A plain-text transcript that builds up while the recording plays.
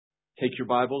take your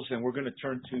Bibles and we're going to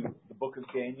turn to the book of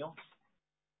Daniel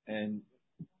and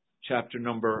chapter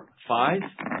number 5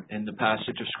 and the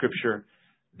passage of Scripture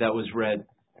that was read.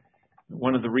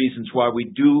 One of the reasons why we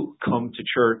do come to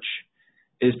church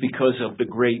is because of the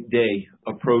great day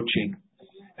approaching.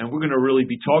 And we're going to really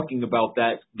be talking about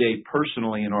that day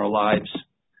personally in our lives.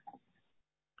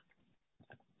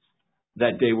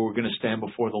 That day where we're going to stand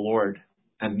before the Lord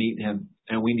and meet Him.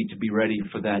 And we need to be ready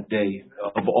for that day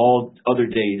of all other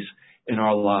days in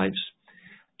our lives.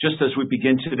 Just as we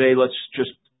begin today, let's just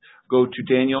go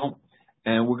to Daniel.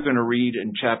 And we're going to read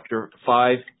in chapter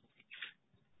 5.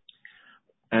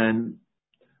 And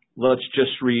let's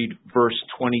just read verse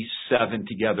 27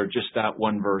 together, just that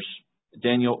one verse.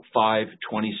 Daniel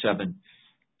 5:27.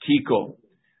 Tekel,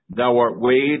 thou art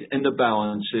weighed in the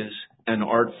balances and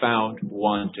art found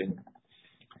wanting.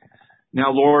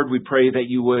 Now, Lord, we pray that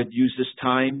you would use this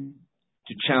time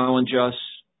to challenge us,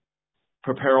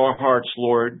 prepare our hearts,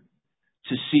 Lord,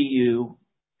 to see you,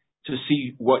 to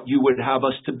see what you would have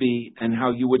us to be and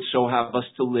how you would so have us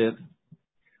to live.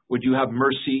 Would you have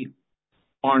mercy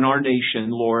on our nation,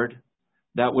 Lord,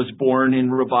 that was born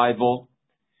in revival,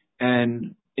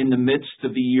 and in the midst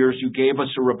of the years you gave us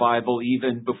a revival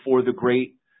even before the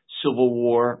great Civil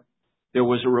War. There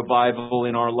was a revival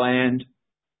in our land.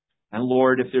 And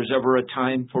Lord, if there's ever a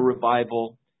time for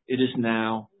revival, it is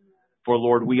now. For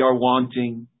Lord, we are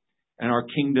wanting, and our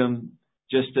kingdom,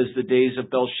 just as the days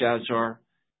of Belshazzar,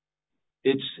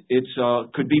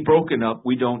 could be broken up.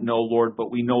 We don't know, Lord, but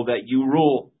we know that you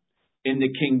rule in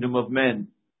the kingdom of men.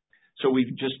 So we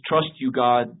just trust you,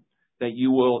 God, that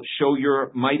you will show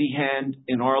your mighty hand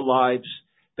in our lives,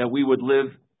 that we would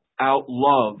live out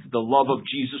love, the love of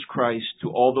Jesus Christ to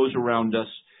all those around us.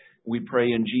 We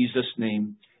pray in Jesus'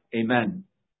 name. Amen.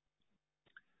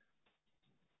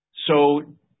 So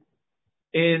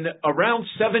in around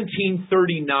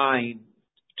 1739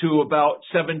 to about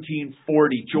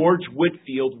 1740, George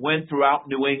Whitefield went throughout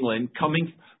New England,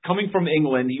 coming from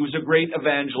England. He was a great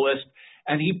evangelist,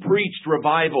 and he preached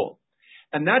revival.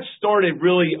 And that started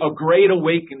really a great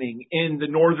awakening in the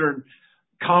northern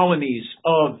colonies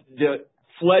of the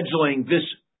fledgling, this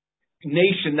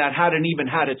nation that hadn't even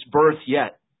had its birth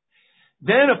yet.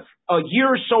 Then a year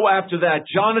or so after that,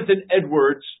 Jonathan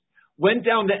Edwards went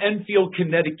down to Enfield,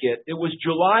 Connecticut. It was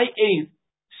July 8th,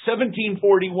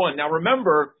 1741. Now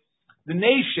remember, the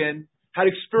nation had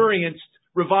experienced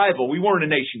revival. We weren't a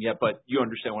nation yet, but you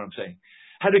understand what I'm saying.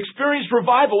 Had experienced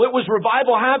revival. It was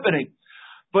revival happening.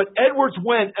 But Edwards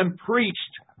went and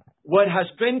preached what has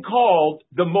been called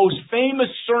the most famous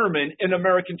sermon in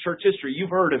American church history. You've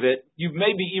heard of it. You've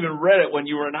maybe even read it when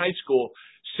you were in high school.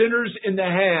 Sinners in the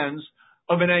Hands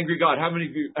of an Angry God. How many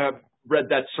of you have read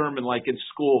that sermon like in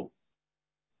school?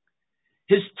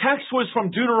 His text was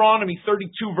from Deuteronomy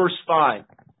 32 verse 5,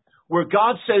 where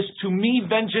God says, "To me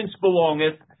vengeance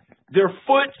belongeth, their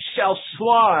foot shall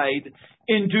slide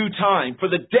in due time. For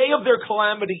the day of their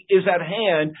calamity is at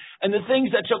hand, and the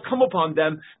things that shall come upon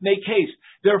them make haste.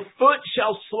 Their foot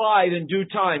shall slide in due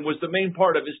time," was the main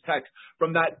part of his text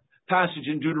from that passage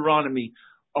in Deuteronomy,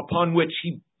 upon which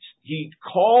he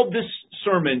called this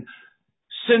sermon,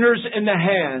 "Sinners in the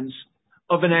Hands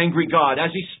of an Angry God."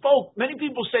 As he spoke, many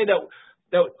people say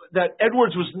that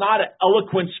Edwards was not an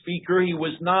eloquent speaker. He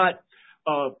was not,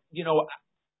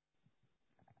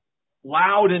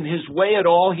 loud in his way at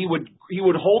all. He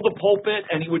would hold the pulpit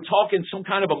and he would talk in some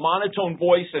kind of a monotone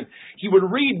voice, and he would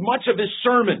read much of his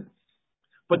sermon.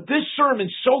 But this sermon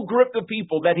so gripped the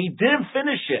people that he didn't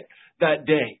finish it that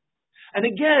day. And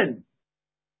again,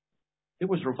 there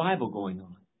was revival going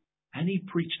on. And he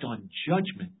preached on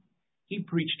judgment. He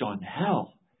preached on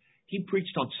hell. He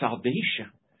preached on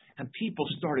salvation. And people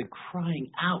started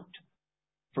crying out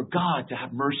for God to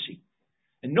have mercy.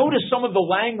 And notice some of the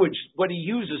language, what he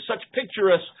uses, such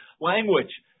picturesque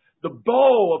language. The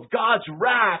bow of God's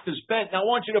wrath is bent. Now I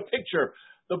want you to picture,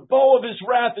 the bow of his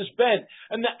wrath is bent,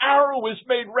 and the arrow is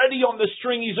made ready on the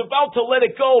string. He's about to let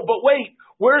it go, but wait,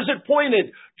 where is it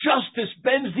pointed? Justice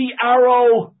bends the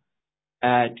arrow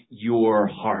at your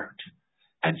heart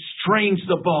and strains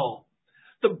the bow.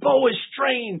 The bow is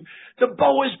strained. The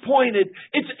bow is pointed.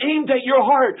 It's aimed at your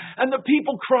heart. And the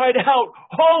people cried out,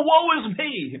 "Oh, woe is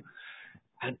me!"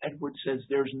 And Edward says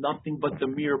there's nothing but the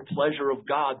mere pleasure of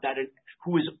God,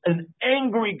 who is an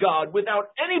angry God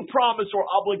without any promise or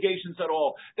obligations at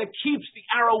all, that keeps the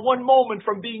arrow one moment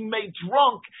from being made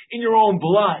drunk in your own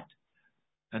blood.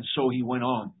 And so he went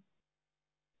on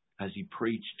as he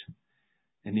preached,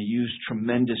 and he used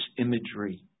tremendous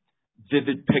imagery,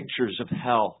 vivid pictures of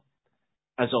hell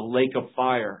as a lake of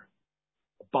fire,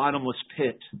 a bottomless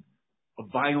pit, a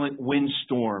violent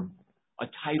windstorm, a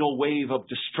tidal wave of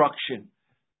destruction.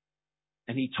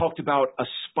 And he talked about a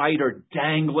spider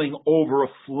dangling over a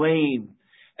flame.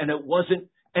 And it wasn't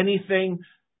anything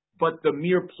but the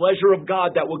mere pleasure of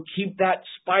God that would keep that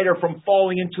spider from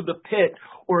falling into the pit,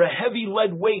 or a heavy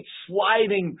lead weight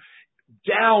sliding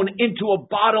down into a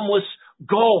bottomless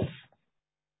gulf.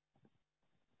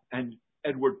 And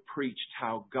Edward preached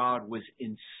how God was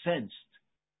incensed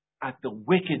at the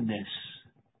wickedness,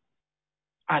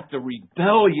 at the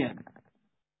rebellion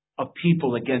of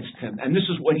people against him. And this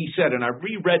is what he said, and I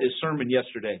reread his sermon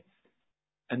yesterday.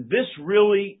 And this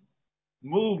really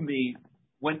moved me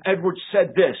when Edward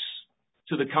said this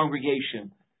to the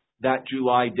congregation that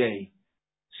July day,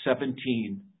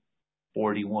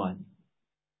 1741.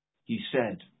 He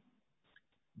said,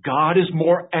 God is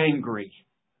more angry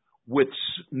with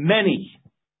many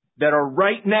that are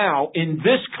right now in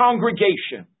this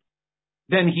congregation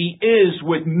than he is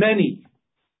with many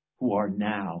who are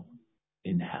now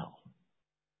in hell.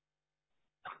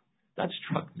 That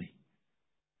struck me.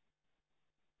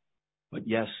 But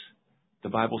yes, the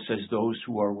Bible says those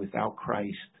who are without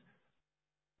Christ,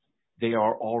 they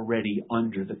are already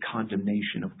under the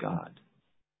condemnation of God.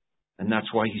 And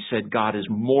that's why he said God is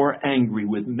more angry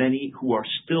with many who are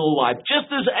still alive,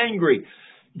 just as angry.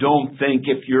 Don't think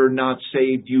if you're not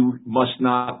saved, you must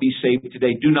not be saved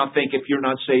today. Do not think if you're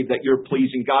not saved that you're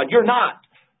pleasing God. You're not.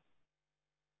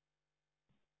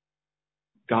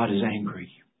 God is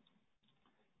angry.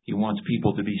 He wants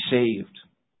people to be saved.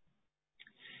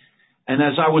 And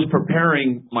as I was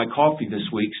preparing my coffee this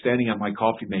week, standing at my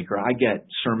coffee maker, I get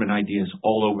sermon ideas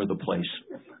all over the place.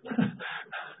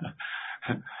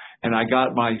 And I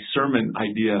got my sermon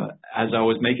idea as I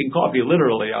was making coffee.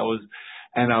 Literally,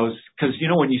 because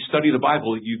when you study the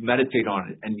Bible, you meditate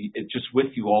on it, and it's just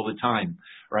with you all the time,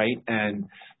 right? And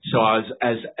so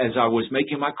as I was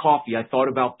making my coffee, I thought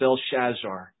about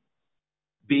Belshazzar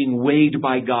being weighed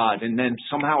by God, and then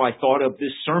somehow I thought of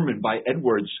this sermon by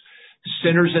Edwards,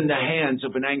 sinners in the hands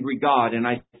of an angry God, and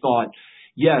I thought,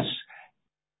 yes,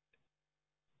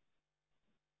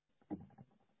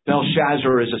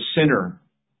 Belshazzar is a sinner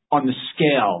on the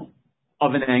scale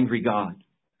of an angry God.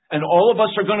 And all of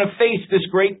us are going to face this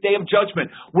great day of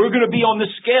judgment. We're going to be on the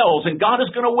scales, and God is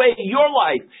going to weigh your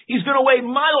life. He's going to weigh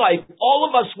my life. All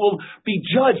of us will be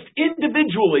judged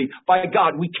individually by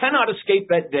God. We cannot escape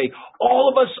that day. All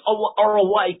of us are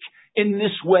alike in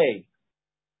this way.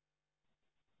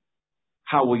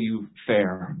 How will you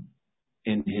fare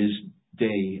in his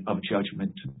day of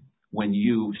judgment when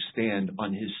you stand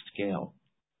on his scale?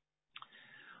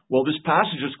 Well, this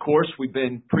passage, of course, we've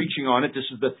been preaching on it. This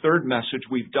is the third message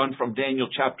we've done from Daniel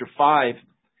chapter 5.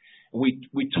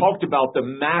 We talked about the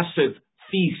massive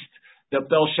feast that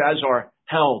Belshazzar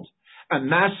held. And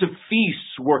massive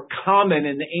feasts were common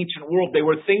in the ancient world. They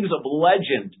were things of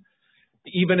legend.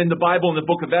 Even in the Bible, in the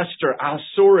book of Esther,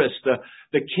 Ahasuerus,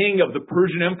 the king of the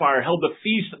Persian Empire, held a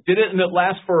feast. Didn't it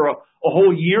last for a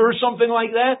whole year or something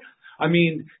like that? I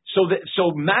mean,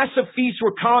 so massive feasts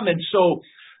were common. So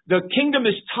the kingdom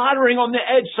is tottering on the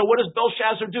edge. So what does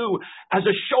Belshazzar do? As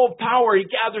a show of power, he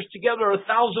gathers together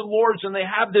 1,000 lords, and they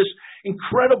have this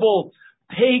incredible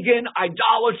pagan,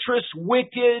 idolatrous,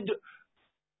 wicked,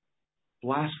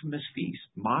 blasphemous feast,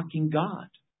 mocking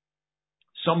God.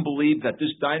 Some believe that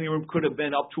this dining room could have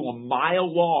been up to a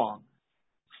mile long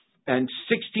and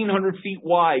 1,600 feet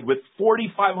wide, with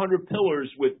 4,500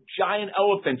 pillars, with giant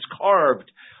elephants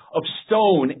carved of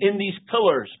stone in these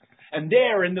pillars. And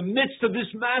there, in the midst of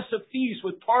this massive feast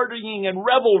with partying and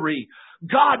revelry,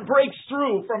 God breaks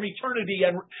through from eternity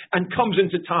and comes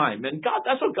into time. And God,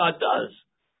 that's what God does.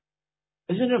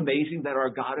 Isn't it amazing that our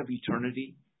God of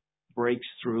eternity breaks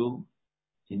through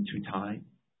into time?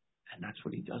 And that's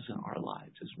what he does in our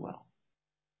lives as well.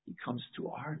 He comes to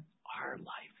our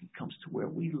life. He comes to where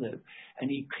we live. And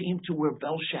he came to where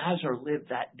Belshazzar lived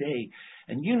that day.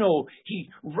 And he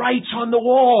writes on the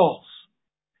walls.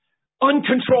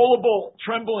 Uncontrollable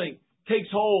trembling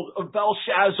takes hold of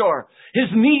Belshazzar.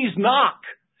 His knees knock.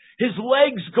 His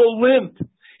legs go limp.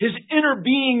 His inner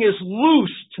being is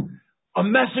loosed. A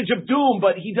message of doom,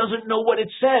 but he doesn't know what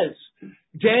it says.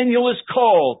 Daniel is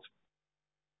called.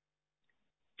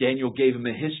 Daniel gave him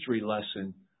a history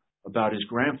lesson about his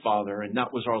grandfather, and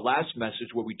that was our last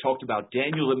message where we talked about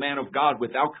Daniel, the man of God,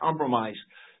 without compromise,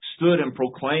 stood and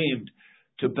proclaimed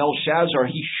to Belshazzar.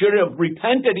 He should have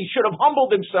repented. He should have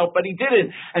humbled himself, but he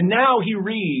didn't. And now he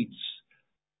reads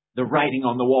the writing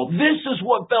on the wall. This is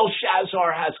what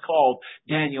Belshazzar has called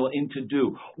Daniel in to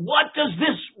do. What does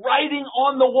this writing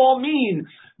on the wall mean?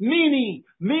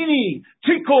 MENE,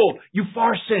 TEKEL,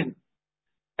 UPHARSIN.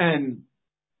 And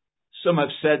Some have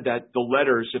said that the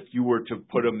letters, if you were to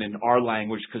put them in our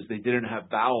language, because they didn't have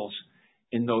vowels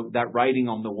in that writing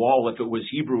on the wall, if it was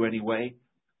Hebrew anyway,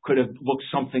 could have looked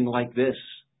something like this.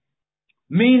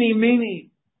 MENE,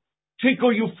 MENE,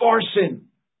 TEKEL UPHARSIN,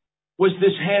 was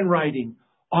this handwriting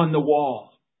on the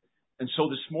wall. And so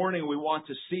this morning we want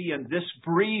to see in this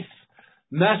brief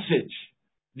message,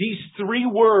 these 3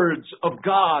 words of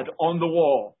God on the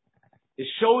wall. It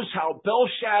shows how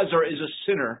Belshazzar is a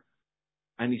sinner,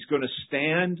 and he's going to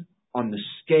stand on the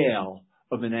scale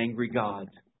of an angry God.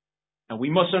 And we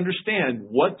must understand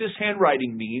what this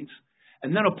handwriting means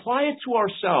and then apply it to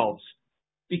ourselves,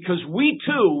 because we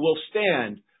too will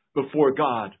stand before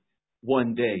God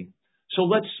one day. So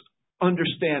let's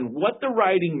understand what the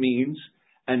writing means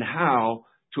and how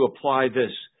to apply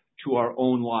this to our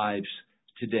own lives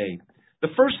today. The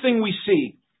first thing we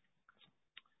see,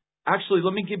 actually,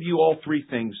 let me give you all 3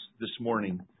 things this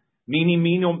morning.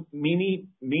 MENE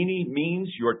means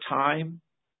your time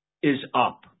is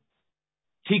up.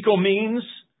 TEKEL means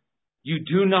you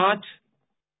do not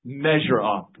measure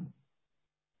up.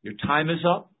 Your time is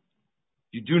up.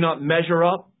 You do not measure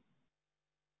up.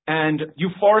 And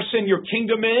UPHARSIN, your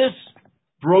kingdom is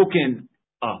broken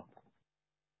up.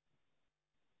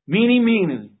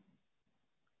 MENE.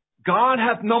 God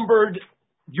hath numbered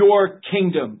your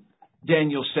kingdom,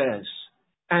 Daniel says,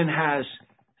 and has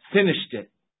finished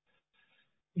it.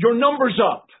 Your number's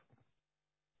up.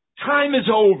 Time is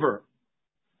over.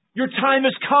 Your time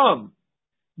has come.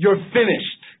 You're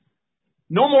finished.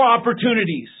 No more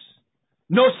opportunities.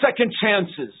 No second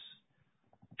chances.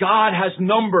 God has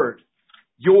numbered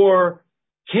your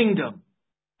kingdom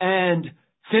and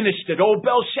finished it. Oh,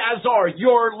 Belshazzar,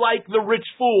 you're like the rich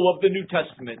fool of the New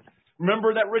Testament.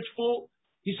 Remember that rich fool?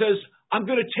 He says, I'm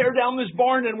going to tear down this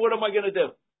barn, and what am I going to do?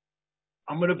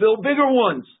 I'm going to build bigger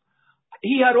ones.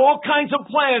 He had all kinds of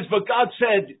plans, but God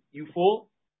said, you fool,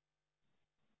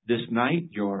 this night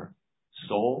your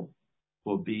soul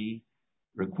will be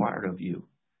required of you.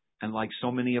 And like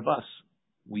so many of us,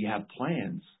 we have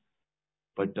plans.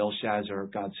 But Belshazzar,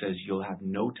 God says, you'll have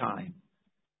no time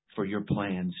for your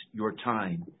plans. Your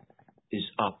time is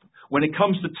up. When it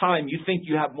comes to time, you think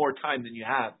you have more time than you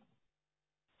have.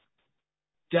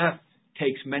 Death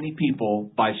takes many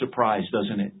people by surprise,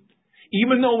 doesn't it?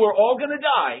 Even though we're all going to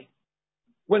die,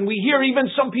 when we hear even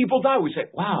some people die, we say,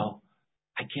 wow,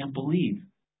 I can't believe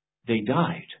they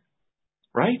died.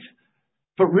 Right?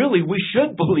 But really, we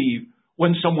should believe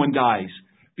when someone dies,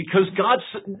 because God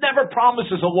never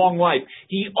promises a long life.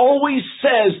 He always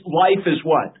says life is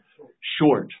what?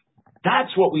 Short.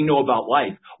 That's what we know about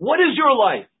life. What is your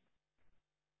life?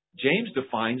 James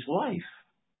defines life.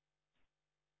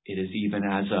 It is even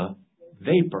as a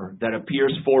vapor that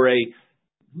appears for a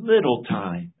little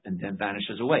time and then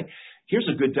vanishes away. Here's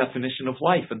a good definition of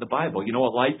life in the Bible. You know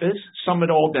what life is? Sum it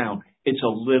all down. It's a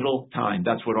little time.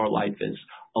 That's what our life is.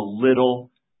 A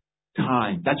little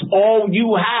time. That's all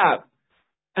you have.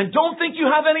 And don't think you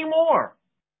have any more.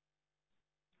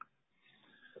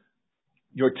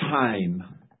 Your time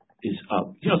is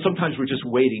up. You know, sometimes we're just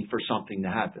waiting for something to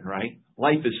happen, right?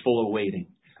 Life is full of waiting.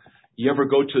 You ever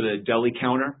go to the deli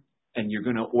counter and you're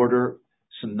going to order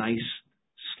some nice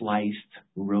sliced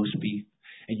roast beef,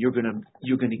 and you're going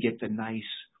to get the nice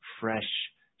fresh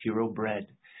hero bread,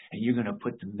 and you're going to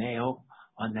put the mayo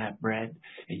on that bread,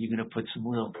 and you're going to put some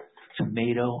little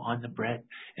tomato on the bread,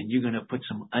 and you're going to put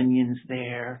some onions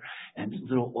there, and a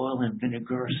little oil and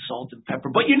vinegar, salt and pepper,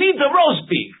 but you need the roast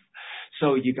beef.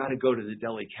 So you got to go to the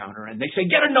deli counter, and they say,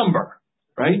 get a number.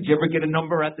 Right? Do you ever get a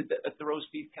number at the roast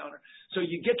beef counter? So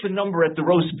you get the number at the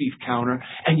roast beef counter,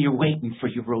 and you're waiting for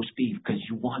your roast beef because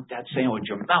you want that sandwich.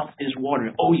 Your mouth is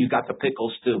watering. Oh, you got the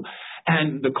pickles too,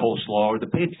 and the coleslaw or the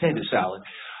potato salad.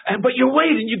 But you're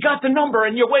waiting. You got the number,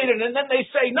 and you're waiting, and then they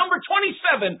say number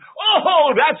 27.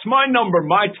 Oh, that's my number.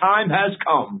 My time has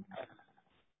come.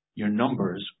 Your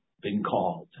number's been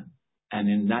called, and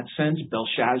in that sense,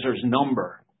 Belshazzar's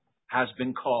number has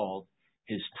been called.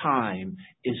 His time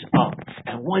is up.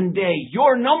 And one day,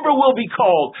 your number will be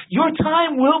called. Your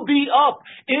time will be up.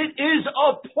 It is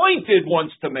appointed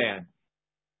once to man.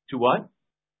 To what?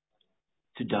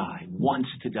 To die. Once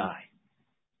to die.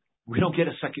 We don't get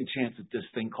a second chance at this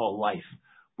thing called life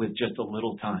with just a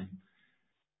little time.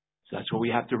 So that's why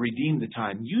we have to redeem the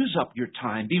time. Use up your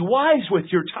time. Be wise with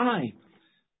your time.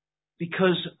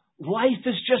 Because life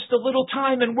is just a little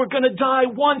time, and we're going to die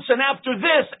once. And after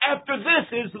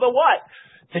this is the what?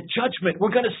 The judgment.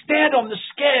 We're going to stand on the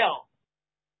scale.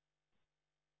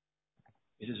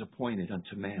 It is appointed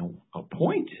unto man.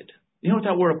 Appointed? You know what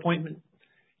that word appointment?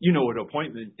 You know what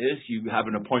appointment is. You have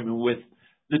an appointment with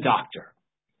the doctor.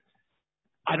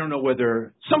 I don't know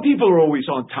whether some people are always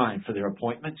on time for their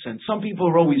appointments and some people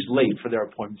are always late for their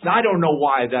appointments. Now, I don't know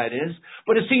why that is,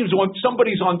 but it seems when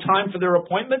somebody's on time for their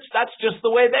appointments, that's just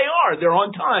the way they are. They're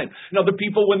on time. And other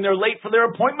people, when they're late for their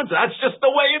appointments, that's just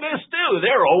the way it is too.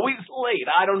 They're always late.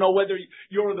 I don't know whether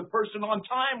you're the person on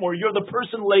time or you're the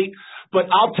person late, but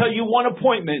I'll tell you one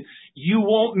appointment you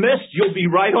won't miss. You'll be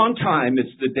right on time.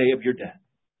 It's the day of your death.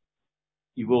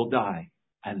 You will die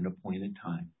at an appointed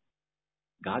time.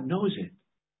 God knows it.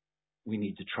 We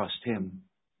need to trust Him.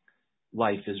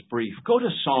 Life is brief. Go to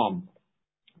Psalm,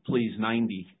 please,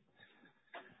 90.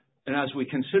 And as we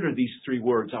consider these three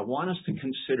words, I want us to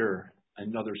consider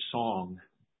another song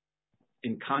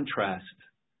in contrast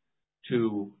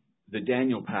to the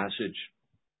Daniel passage.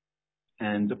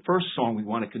 And the first song we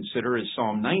want to consider is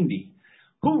Psalm 90.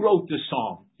 Who wrote this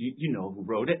psalm? You know who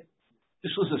wrote it.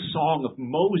 This was a song of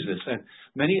Moses.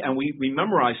 And we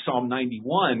memorized Psalm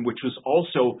 91, which was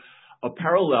also a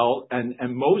parallel, and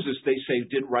Moses, they say,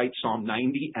 did write Psalm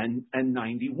 90 and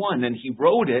 91, and he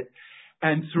wrote it.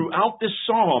 And throughout this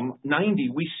Psalm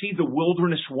 90, we see the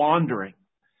wilderness wandering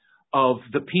of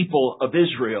the people of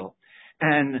Israel.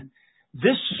 And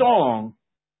this song,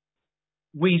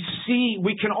 we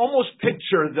can almost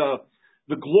picture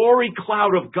the glory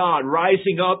cloud of God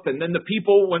rising up, and then the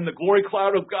people, when the glory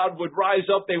cloud of God would rise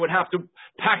up, they would have to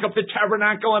pack up the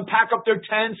tabernacle and pack up their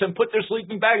tents and put their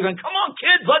sleeping bags and come on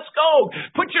kids, let's go.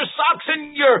 Put your socks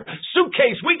in your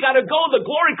suitcase. We got to go, the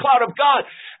glory cloud of God.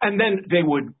 And then they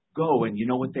would go, and you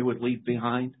know what they would leave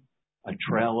behind? A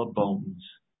trail of bones,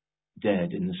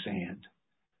 dead in the sand.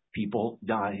 People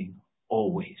dying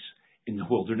always in the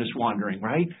wilderness wandering,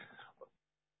 right?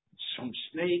 From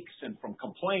snakes and from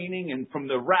complaining and from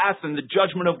the wrath and the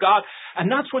judgment of God.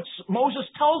 And that's what Moses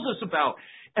tells us about.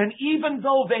 And even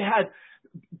though they had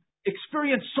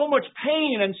experienced so much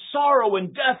pain and sorrow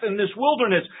and death in this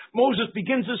wilderness, Moses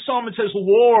begins this psalm and says,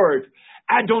 Lord,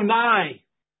 Adonai,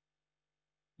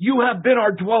 you have been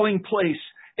our dwelling place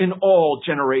in all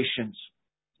generations.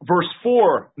 Verse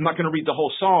 4, I'm not going to read the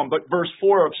whole psalm, but verse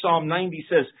 4 of Psalm 90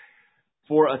 says,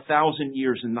 for 1,000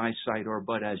 years in thy sight are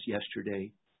but as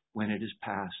yesterday, when it is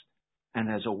past,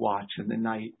 and as a watch in the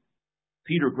night.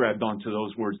 Peter grabbed onto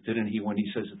those words, didn't he, when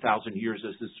he says 1,000 years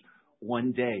as this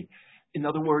one day. In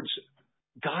other words,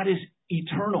 God is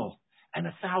eternal, and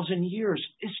 1,000 years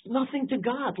is nothing to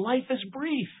God. Life is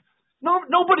brief.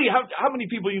 Nobody, how many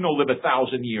people you know live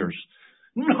 1,000 years?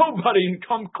 Nobody can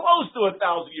come close to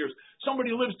 1,000 years. Somebody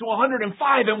lives to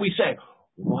 105, and we say,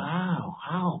 wow,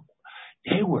 how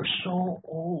they were so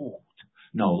old.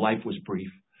 No, life was brief.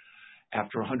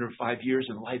 After 105 years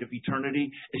in light of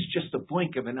eternity, it's just a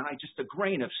blink of an eye, just a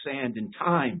grain of sand in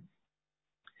time.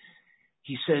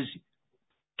 He says,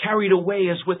 carried away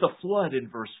as with a flood in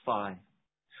verse 5.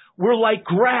 We're like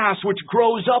grass which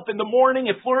grows up in the morning,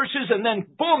 it flourishes, and then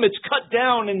boom, it's cut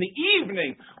down in the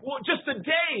evening. Well, just a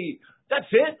day.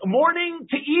 That's it. Morning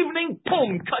to evening,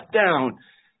 boom, cut down.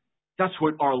 That's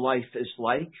what our life is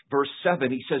like. Verse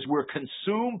 7, he says, we're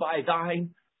consumed by thine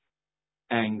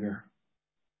anger.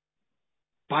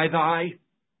 By thy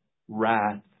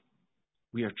wrath,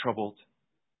 we are troubled.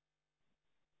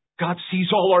 God sees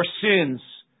all our sins,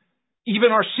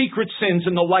 even our secret sins,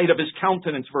 in the light of His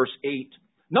countenance, verse 8.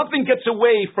 Nothing gets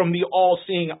away from the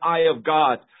all-seeing eye of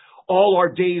God. All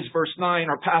our days, verse 9,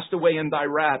 are passed away in thy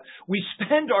wrath. We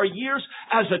spend our years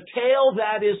as a tale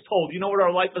that is told. You know what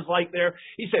our life is like there?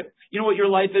 He said, you know what your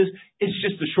life is? It's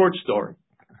just a short story.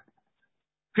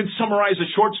 You can summarize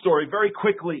a short story very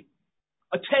quickly.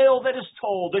 A tale that is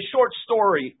told, a short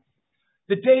story.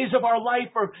 The days of our life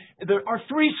are 10,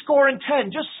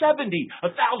 just 70.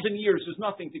 1,000 years is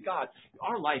nothing to God.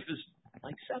 Our life is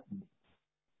like 70.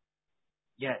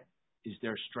 Yet is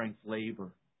there strength,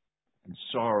 labor, and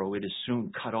sorrow. It is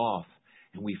soon cut off,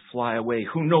 and we fly away.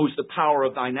 Who knows the power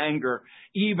of thine anger?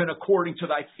 Even according to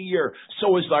thy fear,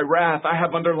 so is thy wrath. I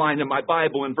have underlined in my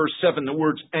Bible in verse 7 the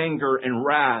words anger and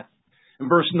wrath. In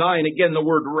verse 9, again, the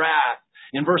word wrath.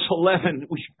 In verse 11,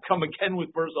 we come again with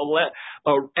verse 11,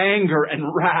 anger and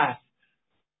wrath.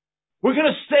 We're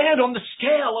going to stand on the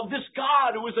scale of this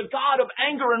God who is a God of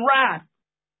anger and wrath.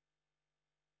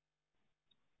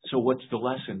 So what's the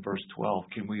lesson? Verse 12.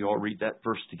 Can we all read that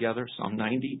verse together? Psalm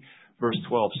 90, verse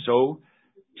 12. So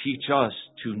teach us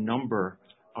to number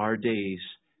our days,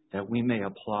 that we may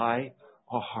apply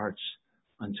our hearts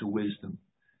unto wisdom.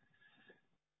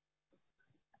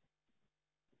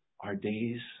 Our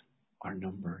days are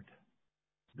numbered.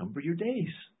 Number your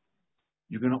days.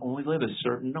 You're going to only live a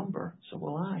certain number. So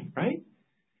will I, right?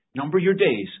 Number your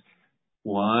days.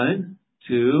 1,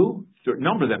 2, 3.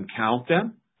 Number them. Count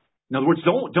them. In other words,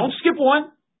 don't skip one.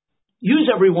 Use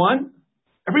every one.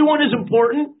 Everyone is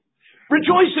important.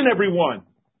 Rejoice in everyone.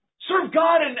 Serve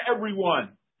God in everyone.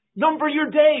 Number your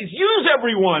days. Use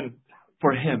everyone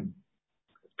for Him.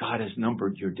 God has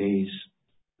numbered your days.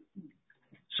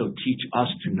 So teach us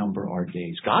to number our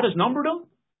days. God has numbered them.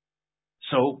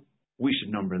 So we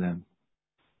should number them.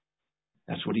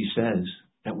 That's what He says.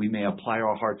 That we may apply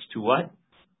our hearts to what?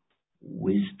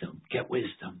 Wisdom. Get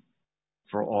wisdom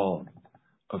for all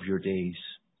of your days.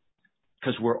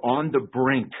 Because we're on the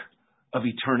brink of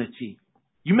eternity.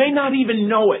 You may not even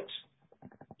know it.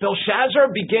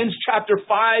 Belshazzar begins chapter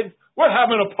 5. We're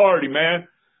having a party, man.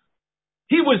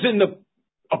 He was in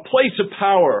a place of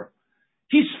power.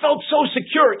 He felt so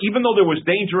secure. Even though there was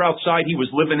danger outside, he was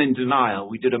living in denial.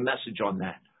 We did a message on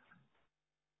that.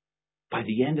 By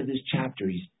the end of this chapter,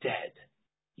 he's dead.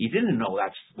 He didn't know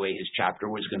that's the way his chapter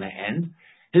was going to end.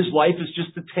 His life is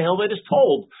just a tale that is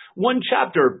told. One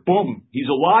chapter, boom, he's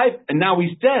alive, and now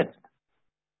he's dead.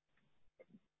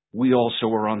 We also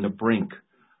are on the brink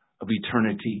of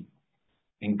eternity.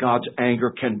 And God's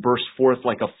anger can burst forth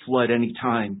like a flood any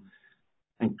time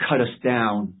and cut us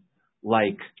down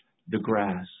like the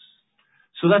grass.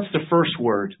 So that's the first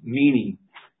word, MENE.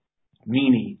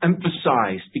 MENE,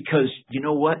 emphasized, because you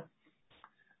know what?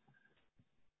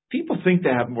 People think they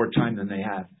have more time than they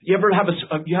have. You ever have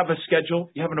you have a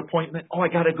schedule? You have an appointment? Oh, I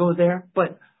got to go there.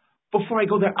 But before I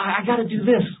go there, I got to do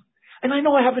this. And I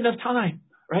know I have enough time,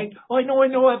 right? Oh, I know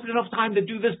I have enough time to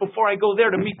do this before I go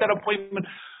there to meet that appointment.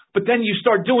 But then you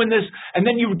start doing this, and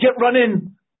then you get run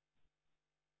in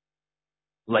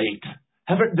late.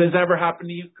 Does that ever happen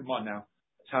to you? Come on now.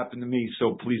 It's happened to me,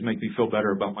 so please make me feel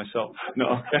better about myself.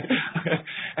 No.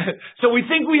 So we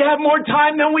think we have more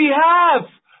time than we have.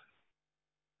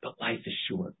 But life is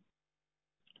short.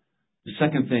 The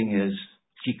second thing is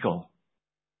TEKEL.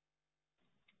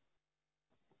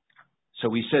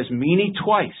 So he says MENE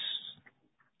twice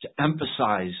to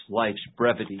emphasize life's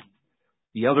brevity.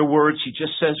 The other words he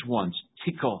just says once,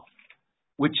 TEKEL,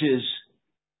 which is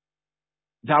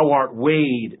thou art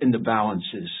weighed in the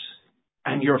balances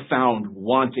and you're found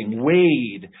wanting.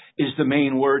 Weighed is the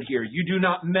main word here. You do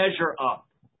not measure up.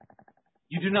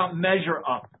 You do not measure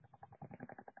up.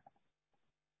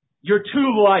 You're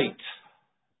too light.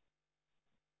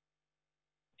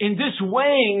 In this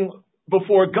weighing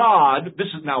before God, this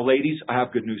is now, ladies, I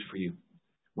have good news for you.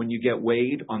 When you get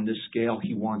weighed on this scale,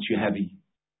 He wants you heavy.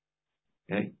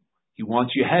 Okay? He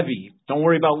wants you heavy. Don't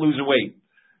worry about losing weight.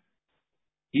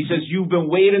 He says you've been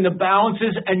weighed in the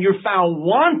balances and you're found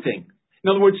wanting. In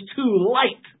other words, too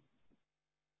light.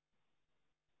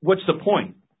 What's the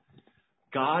point?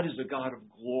 God is a God of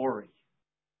glory,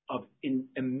 of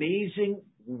amazing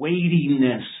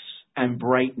weightiness and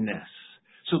brightness.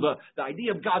 So the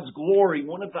idea of God's glory,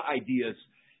 one of the ideas,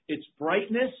 it's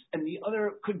brightness, and the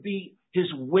other could be His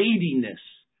weightiness.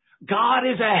 God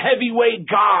is a heavyweight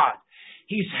God.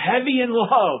 He's heavy in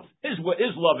love. His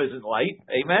love isn't light.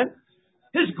 Amen?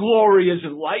 His glory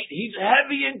isn't light. He's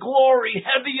heavy in glory,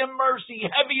 heavy in mercy,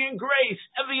 heavy in grace,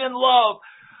 heavy in love.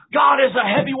 God is a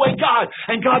heavyweight God.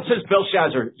 And God says,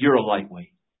 Belshazzar, you're a lightweight.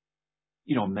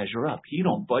 You don't measure up. You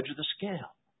don't budge the scale.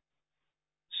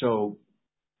 So,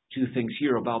 two things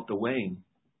here about the weighing.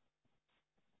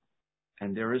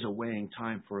 And there is a weighing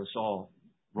time for us all.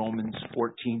 Romans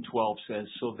 14:12 says,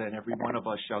 so then every one of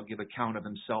us shall give account of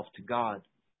himself to God.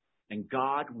 And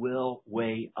God will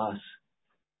weigh us.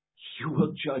 You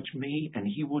will judge me and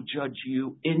He will judge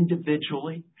you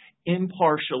individually,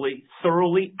 impartially,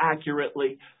 thoroughly,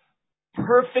 accurately,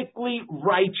 perfectly,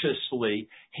 righteously.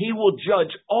 He will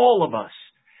judge all of us.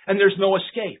 And there's no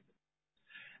escape.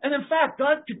 And in fact,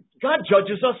 God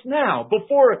judges us now.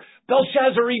 Before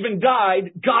Belshazzar even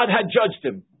died, God had judged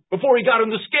him. Before he got on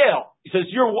the scale, He says,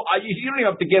 you don't even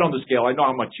have to get on the scale. I know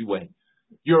how much you weigh.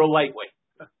 You're a lightweight.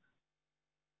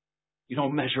 You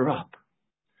don't measure up.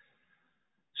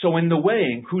 So in the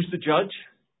weighing, who's the judge?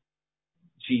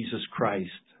 Jesus Christ,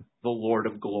 the Lord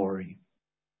of glory.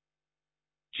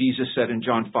 Jesus said in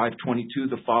John 5:22,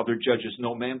 the Father judges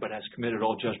no man, but has committed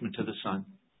all judgment to the Son.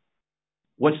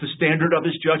 What's the standard of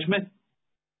His judgment?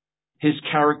 His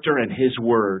character and His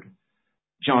word.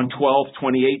 John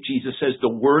 12:28, Jesus says, the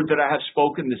word that I have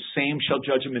spoken, the same shall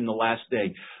judge him in the last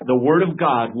day. The word of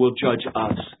God will judge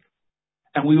us.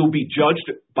 And we will be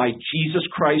judged by Jesus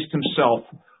Christ Himself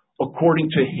according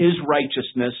to His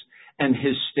righteousness and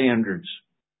His standards.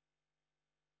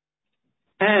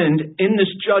 And in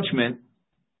this judgment,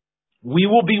 we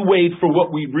will be weighed for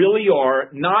what we really are,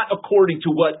 not according to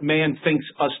what man thinks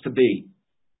us to be.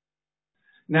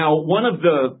 Now,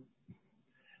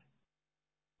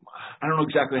 I don't know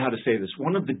exactly how to say this.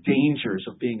 One of the dangers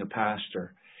of being a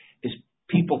pastor is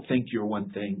People think you're one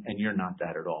thing and you're not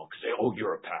that at all. Because they, oh,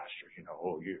 you're a pastor.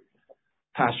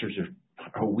 Pastors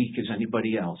are weak as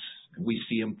anybody else. And we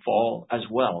see them fall as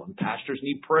well. And pastors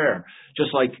need prayer,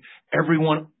 just like every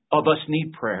one of us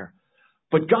need prayer.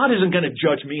 But God isn't going to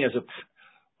judge me as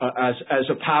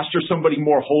a pastor, somebody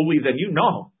more holy than you.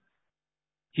 No.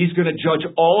 He's going to judge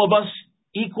all of us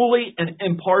equally and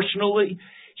impartially.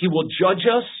 He will judge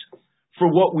us for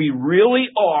what we really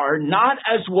are, not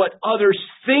as what others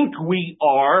think we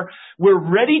are. We're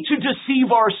ready to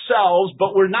deceive ourselves,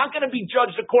 but we're not going to be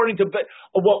judged according to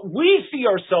what we see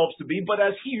ourselves to be, but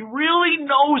as He really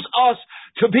knows us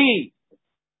to be.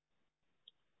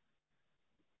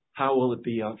 How will it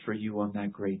be out for you on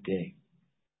that great day?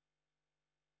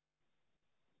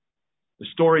 The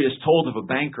story is told of a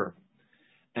banker,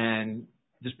 and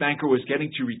this banker was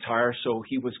getting to retire, so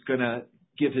he was going to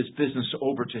give his business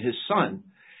over to his son.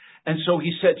 And so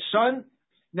he said, son,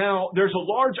 now there's a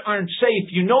large iron safe.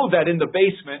 You know that in the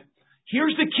basement.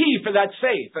 Here's the key for that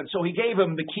safe. And so he gave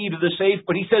him the key to the safe,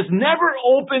 but he says, never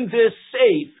open this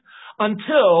safe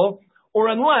until or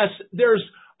unless there's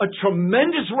a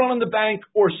tremendous run on the bank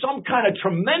or some kind of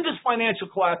tremendous financial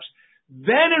collapse.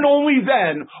 Then and only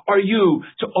then are you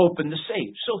to open the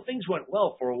safe. So things went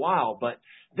well for a while, but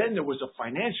then there was a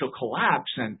financial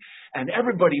collapse and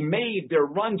everybody made their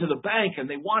run to the bank and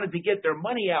they wanted to get their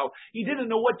money out. He didn't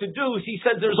know what to do. So he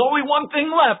said, there's only one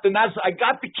thing left, and that's, I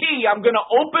got the key. I'm going to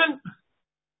open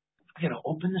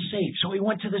the safe. So he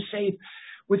went to the safe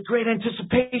with great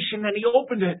anticipation and he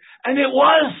opened it and it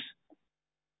was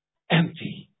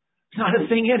empty. Not a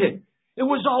thing in it. It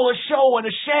was all a show and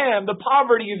a sham. The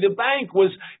poverty of the bank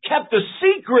was kept a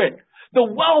secret. The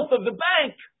wealth of the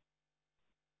bank,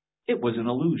 it was an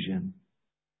illusion.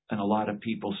 And a lot of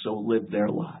people so live their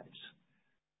lives.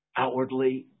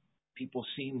 Outwardly, people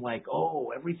seem like,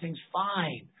 oh, everything's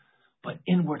fine. But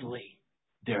inwardly,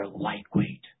 they're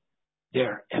lightweight.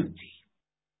 They're empty.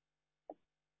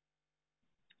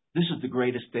 This is the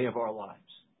greatest day of our lives.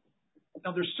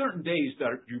 Now, there's certain days that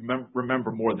you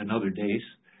remember more than other days.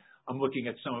 I'm looking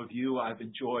at some of you. I've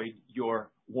enjoyed your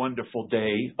wonderful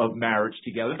day of marriage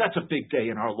together. That's a big day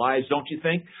in our lives, don't you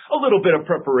think? A little bit of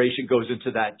preparation goes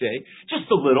into that day.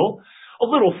 Just a little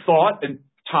thought and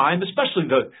time, especially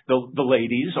the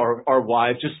ladies, our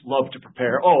wives just love to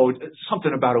prepare. Oh,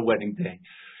 something about a wedding day.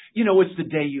 You know, it's the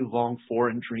day you long for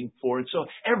and dream for. And so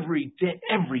every day,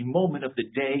 every moment of the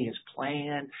day is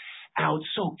planned out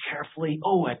so carefully.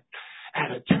 Oh, at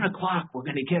 10 o'clock, we're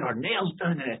going to get our nails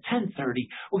done. And at 10:30,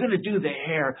 we're going to do the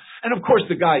hair. And of course,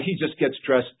 the guy, he just gets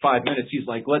dressed 5 minutes. He's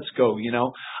like, let's go, you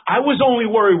know. I was only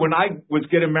worried when I was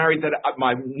getting married that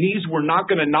my knees were not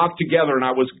going to knock together and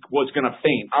I was going to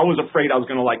faint. I was afraid I was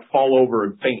going to like fall over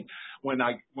and faint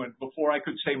before I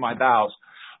could say my vows.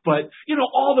 But, you know,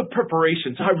 all the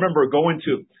preparations. I remember going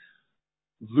to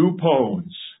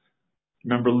Lupone's.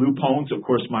 Remember Lupone's? Of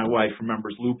course, my wife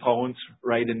remembers Lupone's,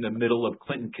 right in the middle of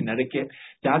Clinton, Connecticut.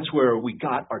 That's where we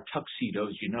got our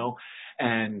tuxedos, you know,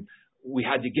 and we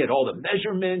had to get all the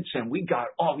measurements and we got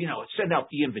all, you know, send out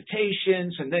the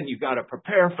invitations and then you got to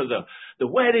prepare for the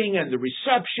wedding and the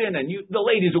reception and the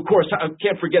ladies, of course, I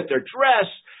can't forget their dress.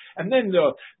 And then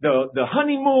the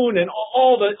honeymoon and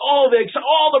all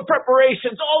the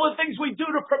preparations, all the things we do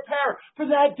to prepare for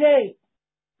that day.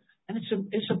 And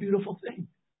it's a beautiful thing.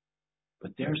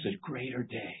 But there's a greater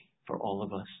day for all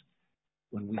of us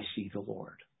when we see the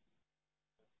Lord.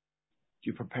 Do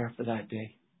you prepare for that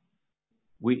day?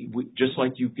 We just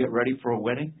like you get ready for a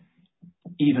wedding,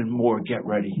 even more get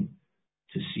ready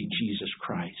to see Jesus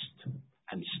Christ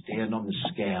and stand on the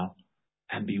scale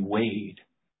and be weighed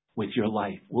with your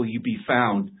life. Will you be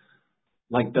found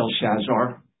like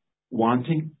Belshazzar,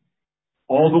 wanting?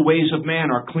 All the ways of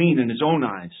man are clean in his own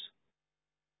eyes,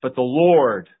 but the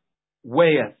Lord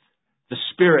weigheth the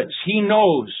spirits. He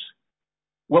knows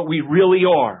what we really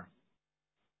are,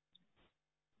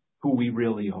 who we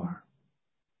really are.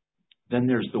 Then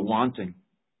there's the wanting.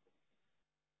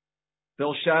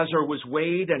 Belshazzar was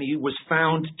weighed and he was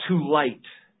found too light,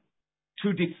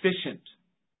 too deficient.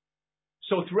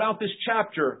 So throughout this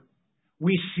chapter,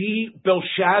 we see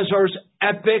Belshazzar's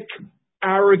epic,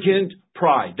 arrogant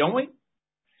pride, don't we?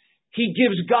 He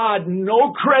gives God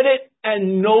no credit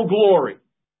and no glory.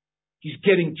 He's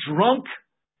getting drunk.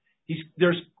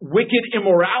 There's wicked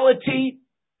immorality.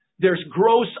 There's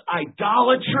gross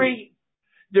idolatry.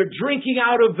 They're drinking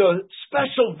out of the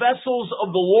special vessels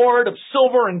of the Lord of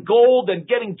silver and gold and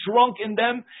getting drunk in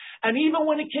them. And even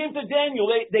when it came to Daniel,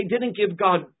 they didn't give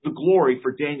God the glory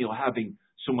for Daniel having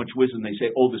so much wisdom. They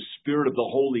say, oh, the spirit of the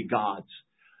holy gods.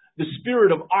 The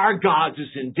spirit of our gods is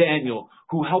in Daniel,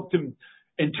 who helped him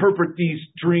interpret these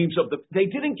dreams they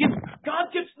didn't give,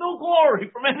 God gets no glory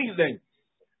from anything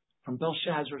from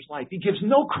Belshazzar's life. He gives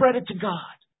no credit to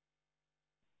God.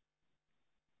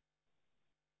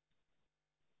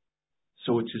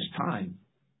 So it's his time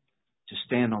to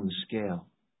stand on the scale.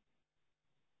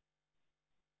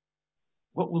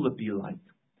 What will it be like?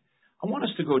 I want us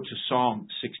to go to Psalm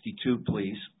 62,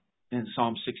 please. In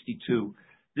Psalm 62,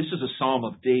 this is a Psalm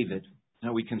of David.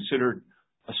 Now, we considered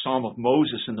a Psalm of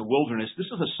Moses in the wilderness. This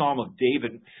is a Psalm of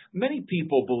David. Many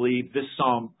people believe this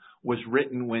Psalm was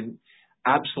written when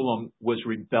Absalom was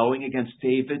rebelling against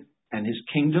David and his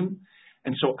kingdom.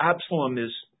 And so Absalom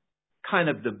is kind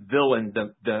of the villain,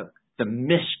 the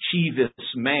mischievous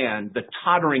man, the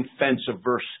tottering fence of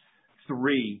verse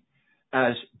 3,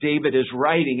 as David is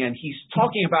writing, and he's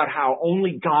talking about how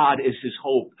only God is his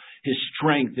hope, his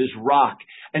strength, his rock,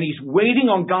 and he's waiting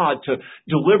on God to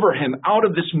deliver him out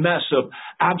of this mess of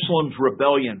Absalom's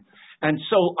rebellion. And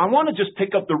so I want to just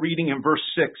pick up the reading in verse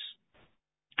 6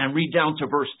 and read down to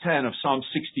verse 10 of Psalm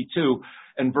 62.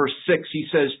 And verse 6, he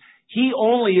says, "He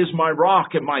only is my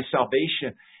rock and my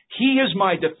salvation. He is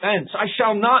my defense. I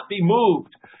shall not be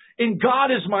moved. In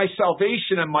God is my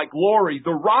salvation and my glory,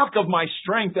 the rock of my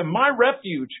strength, and my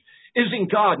refuge is in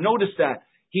God." Notice that.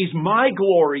 He's my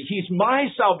glory. He's my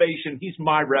salvation. He's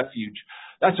my refuge.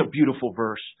 That's a beautiful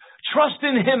verse. Trust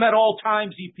in him at all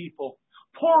times, ye people.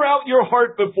 Pour out your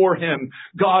heart before him.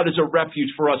 God is a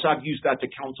refuge for us. I've used that to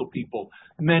counsel people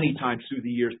many times through the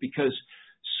years because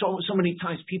so many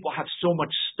times people have so much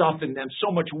stuff in them,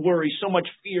 so much worry, so much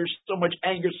fear, so much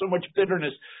anger, so much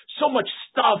bitterness, so much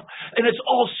stuff, and it's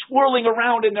all swirling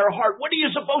around in their heart. What are you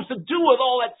supposed to do with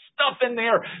all that stuff in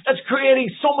there that's creating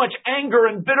so much anger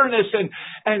and bitterness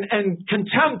and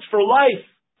contempt for life?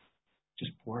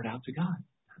 Just pour it out to God.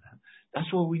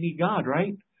 That's what we need God,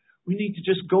 right? We need to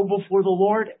just go before the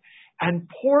Lord and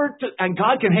pour it, and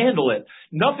God can handle it.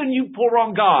 Nothing you pour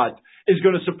on God is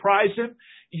going to surprise him.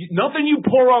 Nothing you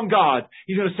pour on God,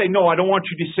 he's going to say, "No, I don't want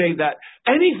you to say that."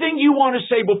 Anything you want to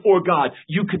say before God,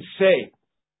 you could say.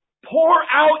 Pour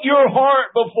out your heart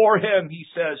before him, he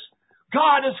says.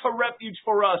 God is a refuge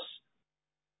for us.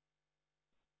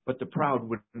 But the proud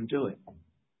wouldn't do it.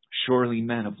 Surely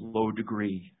men of low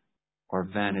degree are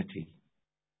vanity.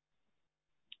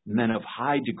 Men of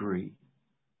high degree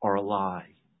are a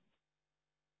lie.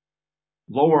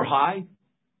 Low or high?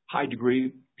 High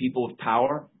degree, people of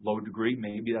power. Low degree,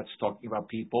 maybe that's talking about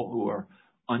people who are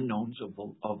unknowns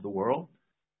of the world.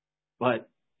 But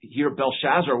here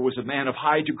Belshazzar was a man of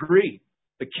high degree,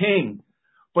 the king.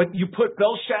 But you put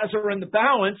Belshazzar in the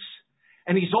balance,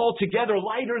 and he's altogether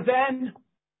lighter than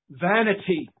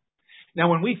vanity. Now,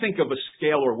 when we think of a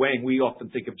scale or weighing, we often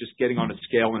think of just getting on a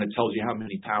scale and it tells you how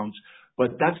many pounds.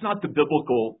 But that's not the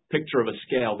biblical picture of a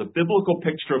scale. The biblical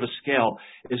picture of a scale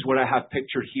is what I have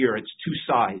pictured here. It's two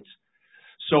sides.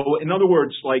 So, in other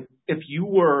words, like if you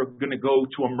were going to go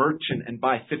to a merchant and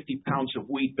buy 50 pounds of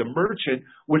wheat, the merchant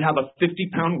would have a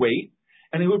 50-pound weight,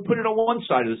 and he would put it on one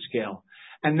side of the scale.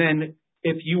 And then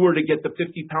if you were to get the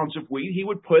 50 pounds of wheat, he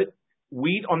would put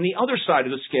wheat on the other side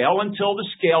of the scale until the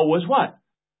scale was what?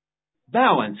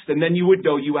 Balanced. And then you would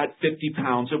know you had 50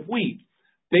 pounds of wheat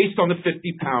based on the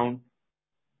 50-pound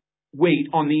weight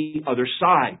on the other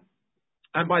side.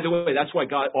 And by the way, that's why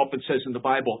God often says in the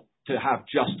Bible to have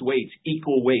just weights,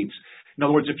 equal weights. In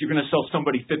other words, if you're going to sell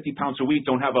somebody 50 pounds of wheat,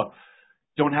 don't have a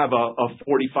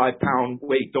 45-pound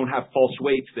weight. Don't have false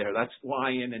weights there. That's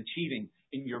lying and cheating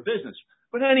in your business.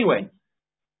 But anyway,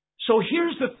 so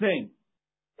here's the thing.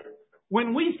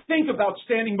 When we think about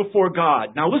standing before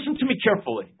God, now listen to me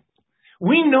carefully.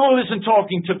 We know this in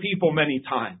talking to people many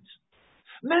times.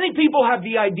 Many people have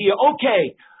the idea,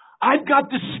 okay, I've got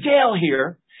the scale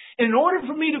here. In order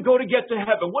for me to go to get to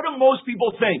heaven, what do most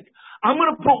people think? I'm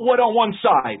going to put what on one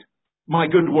side? My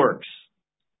good works.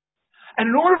 And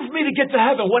in order for me to get to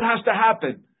heaven, what has to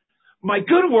happen? My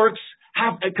good works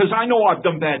have, because I know I've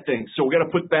done bad things, so we're going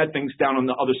to put bad things down on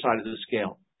the other side of the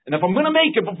scale. And if I'm going to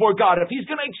make it before God, if he's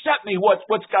going to accept me,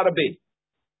 what's got to be?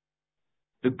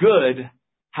 The good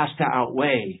has to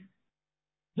outweigh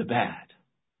the bad.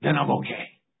 Then I'm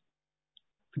okay.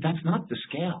 But that's not the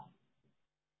scale.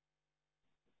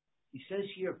 He says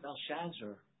here,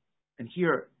 Belshazzar, and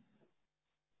here,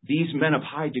 these men of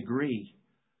high degree,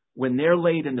 when they're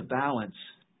laid in the balance,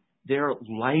 they're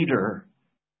lighter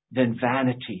than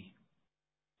vanity.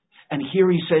 And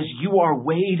here he says, you are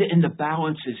weighed in the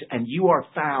balances and you are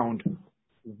found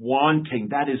wanting.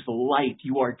 That is light.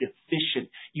 You are deficient.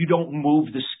 You don't move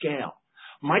the scale.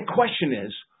 My question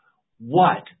is,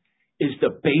 what is the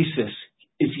basis?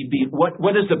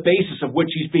 What is the basis of which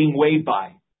he's being weighed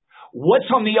by? what's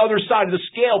on the other side of the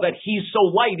scale that he's so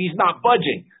light he's not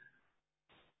budging?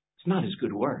 It's not his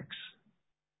good works.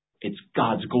 It's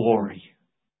God's glory.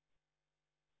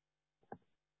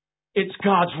 It's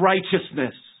God's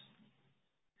righteousness.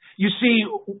 You see,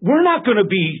 we're not going to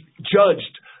be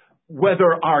judged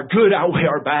whether our good outweigh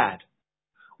our bad.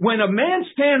 When a man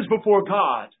stands before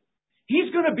God,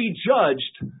 he's going to be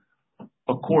judged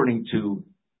according to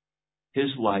his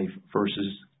life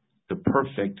versus the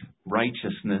perfect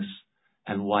righteousness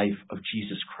and life of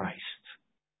Jesus Christ.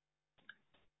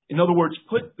 In other words,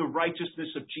 put the righteousness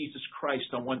of Jesus Christ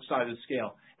on one side of the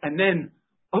scale, and then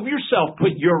of yourself,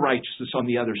 put your righteousness on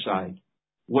the other side.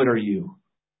 What are you?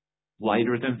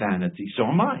 Lighter than vanity. So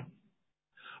am I.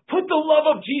 Put the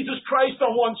love of Jesus Christ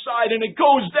on one side, and it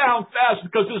goes down fast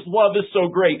because His love is so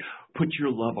great. Put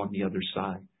your love on the other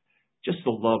side. Just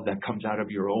the love that comes out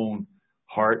of your own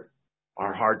heart,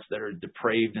 our hearts that are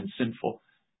depraved and sinful.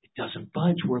 It doesn't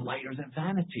budge. We're lighter than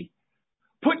vanity.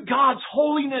 Put God's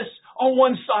holiness on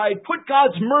one side. Put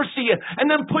God's mercy,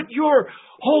 and then put your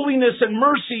holiness and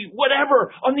mercy,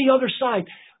 whatever, on the other side.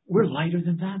 We're lighter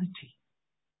than vanity.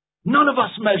 None of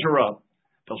us measure up.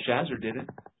 Belshazzar didn't.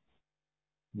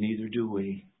 Neither do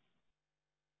we.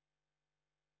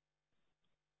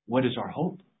 What is our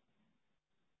hope?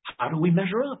 How do we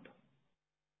measure up?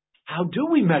 How do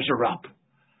we measure up?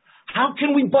 How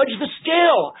can we budge the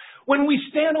scale? When we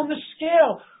stand on the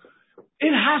scale,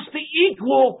 it has to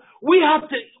equal. We have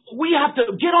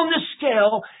to get on this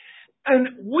scale,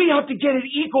 and we have to get it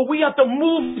equal. We have to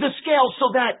move the scale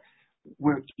so that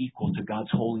we're equal to God's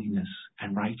holiness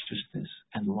and righteousness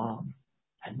and love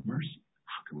and mercy.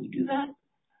 How can we do that?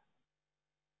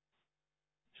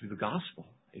 Through the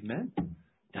gospel. Amen?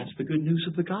 That's the good news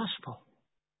of the gospel.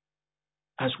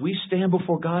 As we stand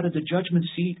before God at the judgment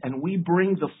seat and we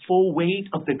bring the full weight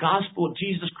of the gospel of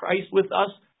Jesus Christ with us,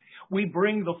 we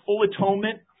bring the full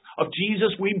atonement of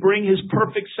Jesus. We bring His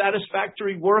perfect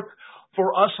satisfactory work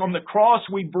for us on the cross.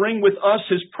 We bring with us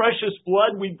His precious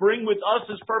blood. We bring with us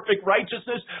His perfect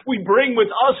righteousness. We bring with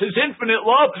us His infinite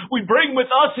love. We bring with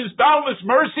us His boundless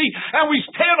mercy. And we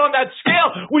stand on that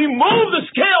scale. We move the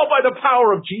scale by the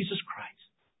power of Jesus Christ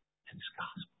and His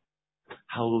gospel.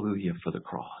 Hallelujah for the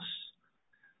cross.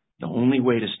 The only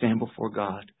way to stand before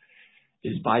God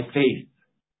is by faith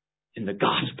in the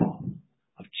gospel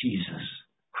of Jesus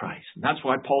Christ. And that's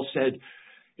why Paul said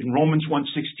in Romans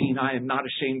 1:16, I am not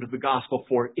ashamed of the gospel,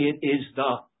 for it is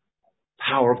the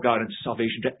power of God unto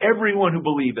salvation to everyone who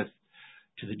believeth,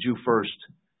 to the Jew first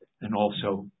and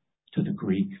also to the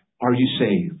Greek. Are you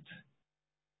saved?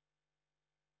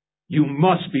 You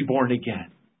must be born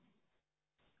again.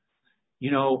 You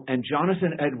know, and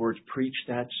Jonathan Edwards preached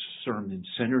that sermon,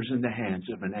 Sinners in the Hands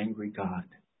of an Angry God,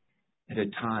 at a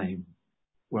time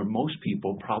where most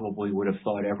people probably would have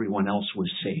thought everyone else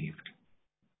was saved.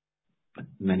 But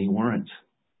many weren't.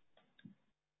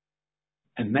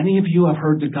 And many of you have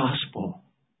heard the gospel,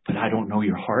 but I don't know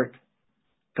your heart.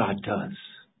 God does.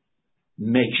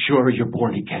 Make sure you're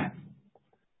born again.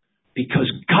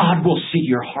 Because God will see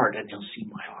your heart and He'll see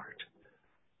my heart.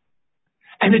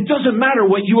 And it doesn't matter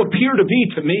what you appear to be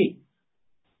to me.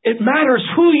 It matters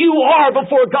who you are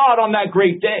before God on that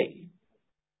great day.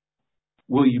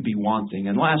 Will you be wanting?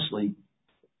 And lastly,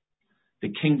 the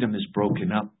kingdom is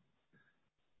broken up.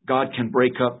 God can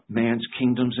break up man's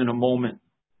kingdoms in a moment.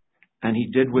 And He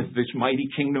did with this mighty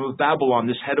kingdom of Babylon,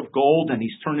 this head of gold, and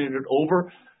He's turning it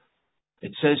over.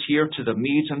 It says here to the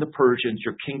Medes and the Persians,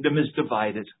 your kingdom is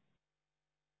divided.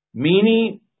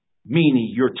 MENE,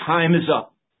 your time is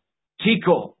up.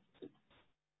 TEKEL,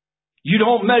 you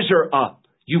don't measure up.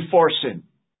 UPHARSIN,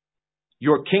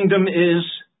 your kingdom is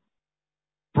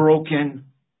broken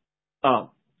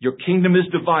up. Your kingdom is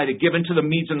divided, given to the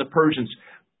Medes and the Persians.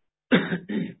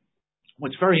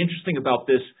 What's very interesting about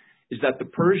this is that the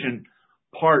Persian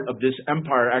part of this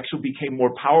empire actually became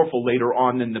more powerful later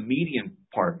on than the Median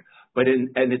part. But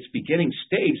in its beginning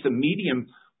stage, the Median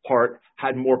part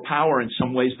had more power in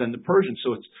some ways than the Persians.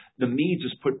 So it's the Medes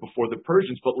is put before the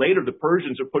Persians, but later the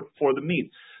Persians are put before the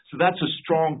Medes. So that's a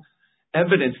strong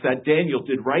evidence that Daniel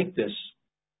did write this,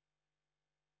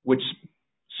 which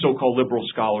so-called liberal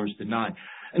scholars deny.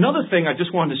 Another thing I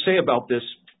just wanted to say about this,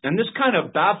 and this kind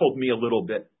of baffled me a little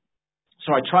bit,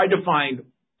 so I tried to find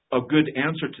a good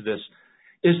answer to this,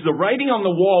 is the writing on the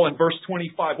wall in verse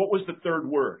 25. What was the third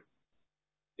word?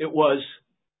 It was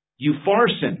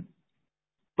UPHARSIN.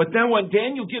 But then when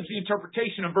Daniel gives the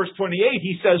interpretation in verse 28,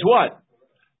 he says what?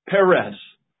 Perez.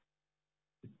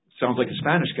 Sounds like a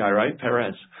Spanish guy, right?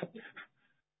 Perez.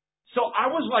 So I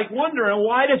was like wondering,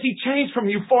 why does he change from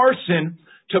UPHARSIN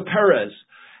to Perez?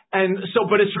 And so,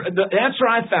 but it's the answer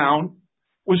I found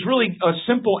was really a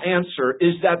simple answer,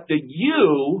 is that the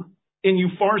you in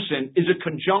UPHARSIN is a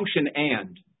conjunction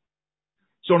and.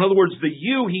 So in other words, the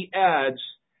you he adds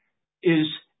is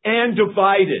and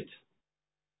divided.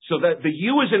 So that the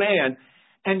you is an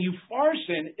and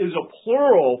UPHARSIN is a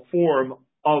plural form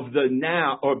of the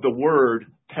noun, of the word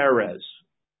Perez,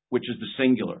 which is the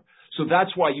singular. So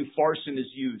that's why UPHARSIN is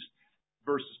used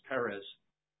versus Perez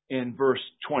in verse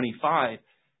 25.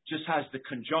 Just has the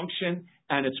conjunction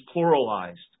and it's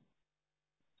pluralized.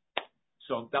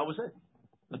 So that was it.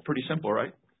 That's pretty simple,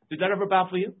 right? Did that ever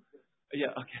baffle you?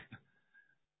 Yeah, okay.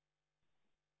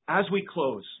 As we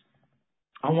close,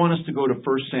 I want us to go to 1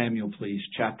 Samuel, please,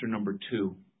 chapter number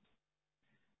 2.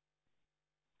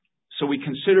 So we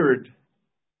considered,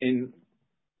 in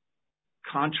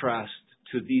contrast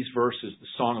to these verses, the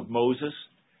Song of Moses,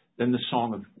 then the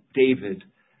Song of David.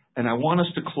 And I want us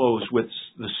to close with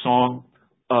the Song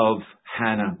of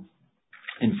Hannah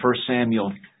in 1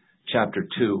 Samuel chapter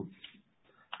 2.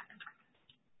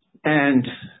 And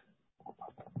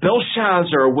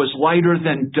Belshazzar was lighter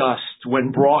than dust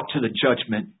when brought to the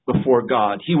judgment before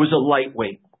God. He was a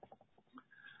lightweight.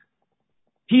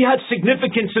 He had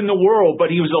significance in the world, but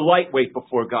he was a lightweight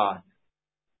before God.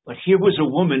 But here was a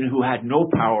woman who had no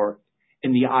power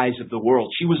in the eyes of the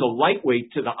world. She was a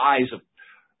lightweight to the eyes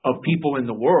of people in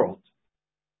the world.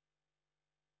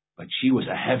 But she was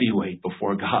a heavyweight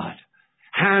before God.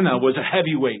 Hannah was a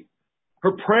heavyweight.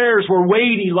 Her prayers were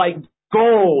weighty like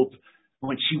gold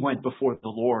when she went before the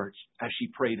Lord as she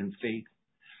prayed in faith.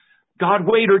 God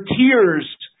weighed her tears,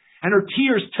 and her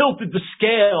tears tilted the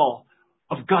scale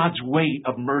of God's weight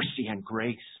of mercy and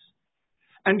grace.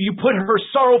 And you put her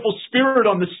sorrowful spirit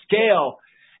on the scale,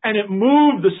 and it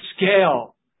moved the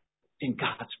scale in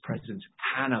God's presence.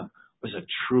 Hannah was a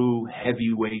true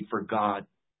heavyweight for God.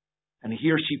 And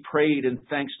here she prayed in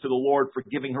thanks to the Lord for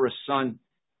giving her a son.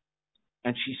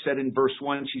 And she said in verse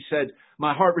 1, she said,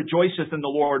 "My heart rejoiceth in the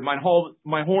Lord. My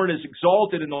horn is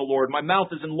exalted in the Lord. My mouth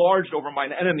is enlarged over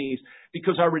mine enemies,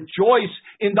 because I rejoice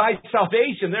in thy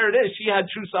salvation." There it is. She had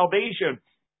true salvation.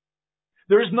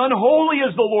 "There is none holy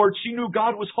as the Lord." She knew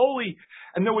God was holy,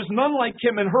 and there was none like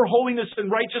him, and her holiness and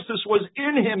righteousness was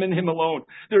in him and him alone.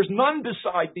 "There's none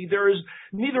beside thee.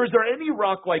 Neither is there any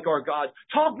rock like our God.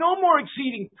 Talk no more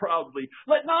exceeding proudly.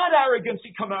 Let not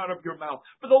arrogancy come out of your mouth.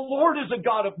 For the Lord is a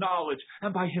God of knowledge,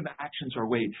 and by him actions are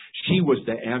weighed." She was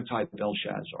the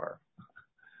anti-Belshazzar.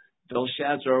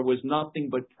 Belshazzar was nothing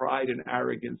but pride and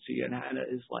arrogancy, and Hannah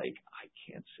is like, I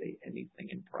can't say anything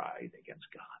in pride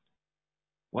against God.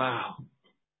 Wow.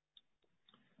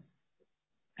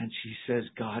 And she says,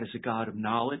 God is a God of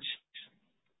knowledge.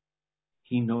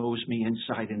 He knows me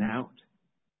inside and out.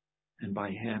 And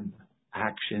by him,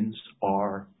 actions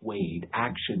are weighed.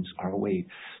 Actions are weighed.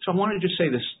 So I wanted to say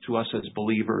this to us as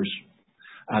believers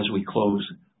as we close.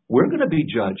 We're going to be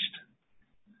judged.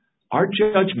 Our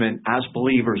judgment as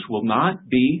believers will not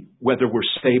be whether we're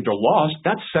saved or lost.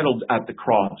 That's settled at the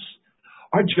cross.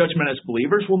 Our judgment as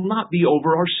believers will not be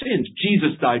over our sins.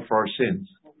 Jesus died for our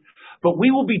sins. But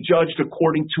we will be judged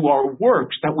according to our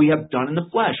works that we have done in the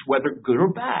flesh, whether good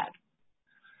or bad.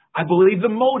 I believe the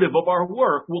motive of our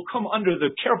work will come under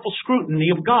the careful scrutiny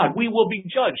of God. We will be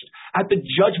judged at the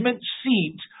judgment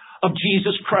seat of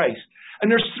Jesus Christ.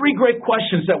 And there's 3 great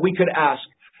questions that we could ask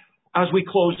as we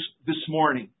close this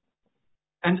morning.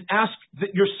 And ask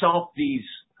yourself these.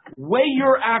 Weigh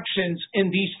your actions in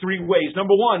these 3 ways.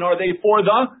 Number 1, are they for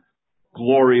the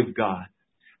glory of God?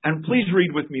 And please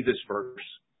read with me this verse.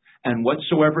 "And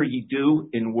whatsoever ye do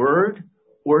in word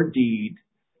or deed,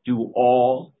 do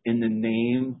all in the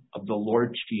name of the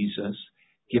Lord Jesus,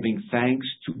 giving thanks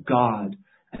to God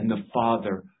and the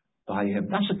Father by him."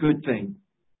 That's a good thing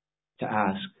to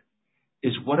ask.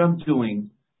 Is what I'm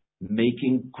doing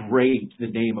making great the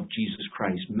name of Jesus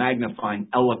Christ, magnifying,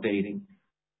 elevating?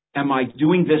 Am I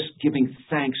doing this giving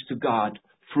thanks to God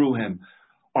through him?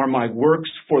 Are my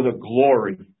works for the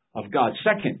glory of God?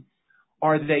 Second,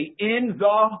 are they in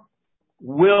the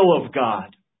will of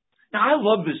God? Now, I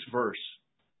love this verse.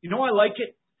 You know, I like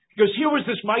it because here was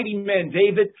this mighty man,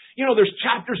 David. You know, there's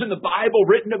chapters in the Bible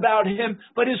written about him,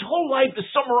 but his whole life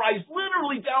is summarized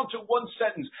literally down to one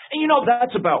sentence. And you know,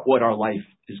 that's about what our life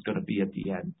is going to be at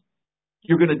the end.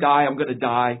 You're going to die. I'm going to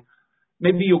die.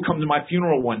 Maybe you'll come to my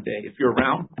funeral one day. If you're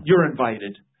around, you're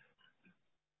invited.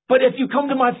 But if you come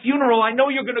to my funeral, I know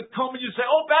you're going to come and you say,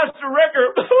 "Oh, Pastor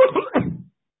Ricker,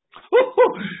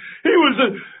 he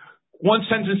was one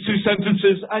sentence, 2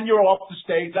 sentences, and you're off the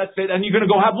stage. That's it. And you're going to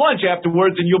go have lunch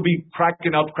afterwards, and you'll be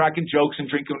cracking jokes and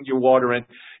drinking your water and,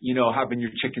 you know, having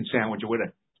your chicken sandwich or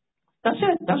whatever." That's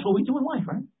it. That's what we do in life,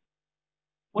 right?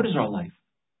 What is our life?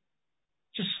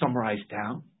 Just summarized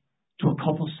down to a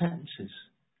couple sentences.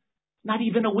 Not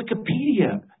even a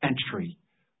Wikipedia entry.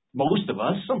 Most of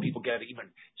us, some people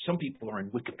are in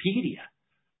Wikipedia.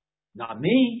 Not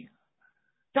me.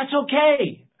 That's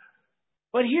okay.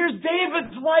 But here's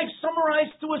David's life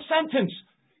summarized to a sentence.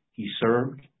 He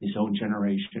served his own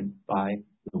generation by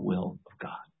the will of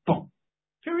God. Boom.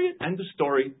 Period. End of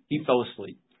story. He fell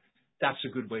asleep. That's a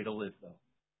good way to live, though.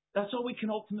 That's all we can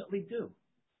ultimately do.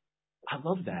 I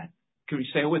love that. Can you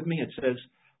say it with me? It says,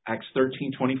 Acts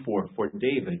 13:24, for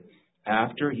David,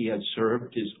 after he had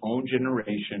served his own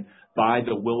generation by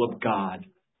the will of God,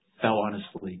 fell on his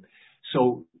sleep.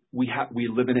 So we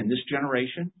live in this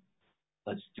generation.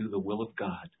 Let's do the will of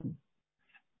God.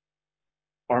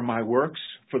 Are my works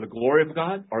for the glory of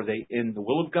God? Are they in the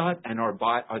will of God? And are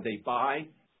they by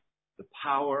the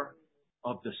power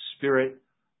of the Spirit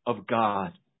of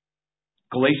God?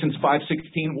 Galatians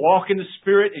 5:16, walk in the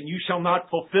Spirit and you shall not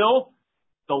fulfill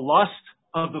the lust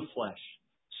of the flesh.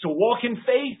 So walk in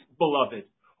faith, beloved.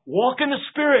 Walk in the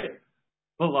Spirit,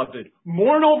 beloved.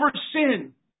 Mourn over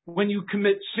sin when you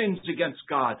commit sins against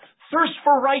God. Thirst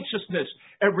for righteousness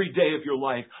every day of your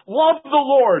life. Love the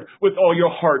Lord with all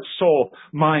your heart, soul,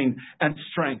 mind, and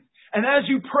strength. And as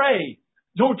you pray,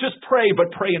 don't just pray,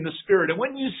 but pray in the Spirit. And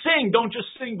when you sing, don't just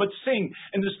sing, but sing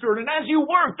in the Spirit. And as you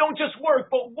work, don't just work,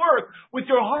 but work with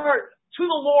your heart to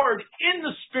the Lord in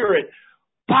the Spirit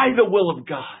by the will of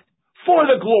God, for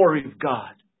the glory of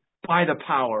God, by the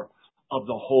power of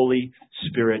the Holy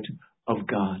Spirit of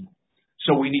God.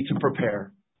 So we need to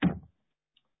prepare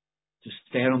to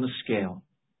stand on the scale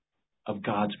of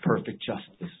God's perfect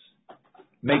justice.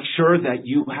 Make sure that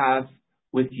you have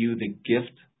with you the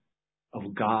gift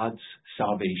of God's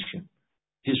salvation,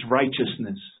 His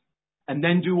righteousness, and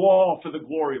then do all for the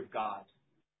glory of God.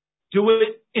 Do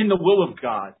it in the will of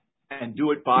God and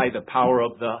do it by the power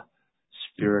of the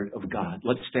Spirit of God.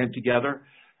 Let's stand together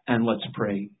and let's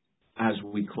pray as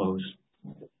we close.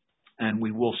 And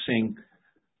we will sing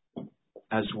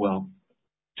as well.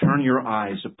 Turn your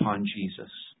eyes upon Jesus.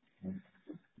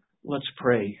 Let's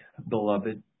pray,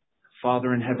 beloved.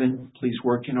 Father in heaven, please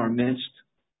work in our midst.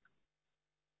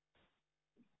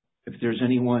 If there's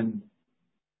anyone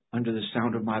under the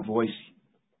sound of my voice,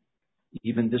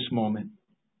 even this moment,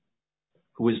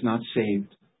 who is not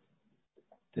saved,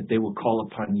 that they will call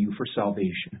upon you for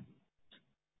salvation.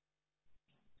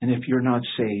 And if you're not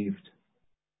saved,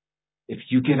 if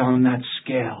you get on that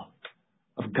scale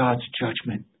of God's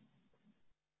judgment,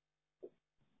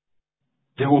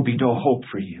 there will be no hope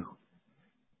for you.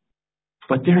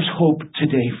 But there's hope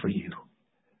today for you.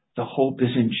 The hope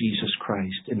is in Jesus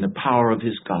Christ, in the power of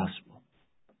His gospel.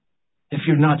 If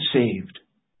you're not saved,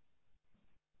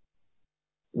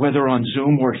 whether on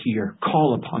Zoom or here,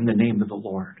 call upon the name of the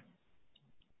Lord.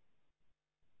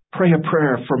 Pray a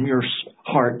prayer from your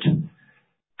heart,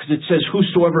 because it says,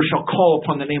 whosoever shall call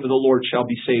upon the name of the Lord shall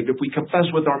be saved. If we confess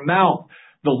with our mouth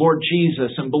the Lord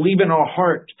Jesus and believe in our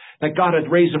heart that God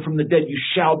hath raised Him from the dead, you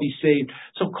shall be saved.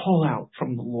 So call out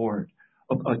from the Lord,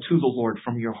 to the Lord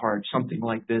from your heart, something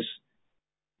like this.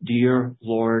 Dear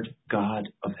Lord God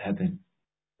of heaven,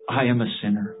 I am a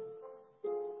sinner.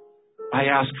 I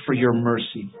ask for your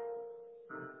mercy.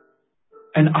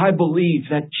 And I believe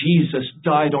that Jesus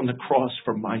died on the cross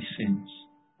for my sins.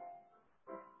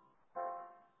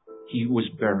 He was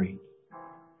buried.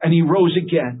 And He rose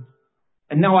again.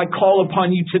 And now I call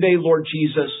upon you today, Lord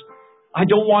Jesus. I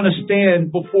don't want to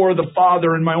stand before the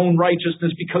Father in my own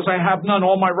righteousness because I have none.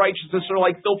 All my righteousness are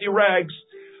like filthy rags.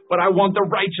 But I want the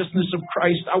righteousness of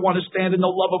Christ. I want to stand in the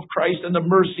love of Christ and the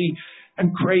mercy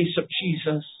and grace of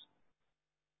Jesus.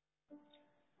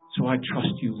 So I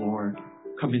trust you, Lord.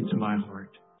 Come into my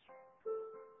heart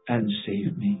and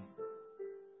save me.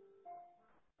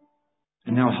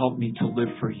 And now help me to live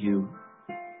for you,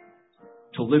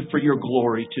 to live for your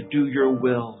glory, to do your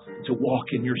will, to walk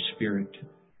in your Spirit.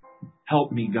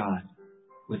 Help me, God,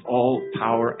 with all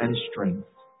power and strength.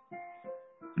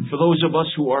 And for those of us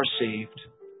who are saved,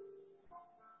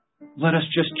 let us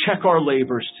just check our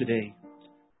labors today.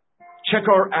 Check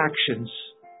our actions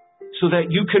so that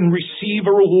you can receive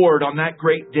a reward on that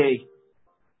great day.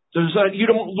 So that you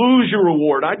don't lose your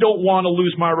reward. I don't want to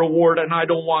lose my reward, and I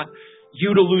don't want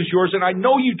you to lose yours. And I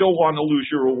know you don't want to lose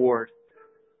your reward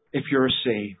if you're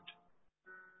saved.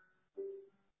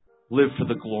 Live for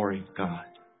the glory of God.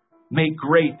 Make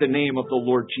great the name of the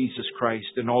Lord Jesus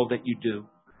Christ in all that you do.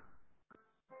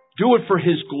 Do it for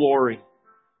His glory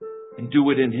and do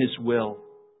it in His will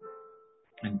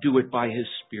and do it by His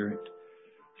Spirit.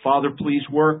 Father, please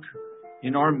work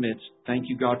in our midst. Thank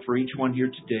you, God, for each one here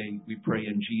today. We pray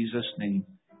in Jesus' name.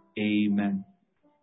 Amen.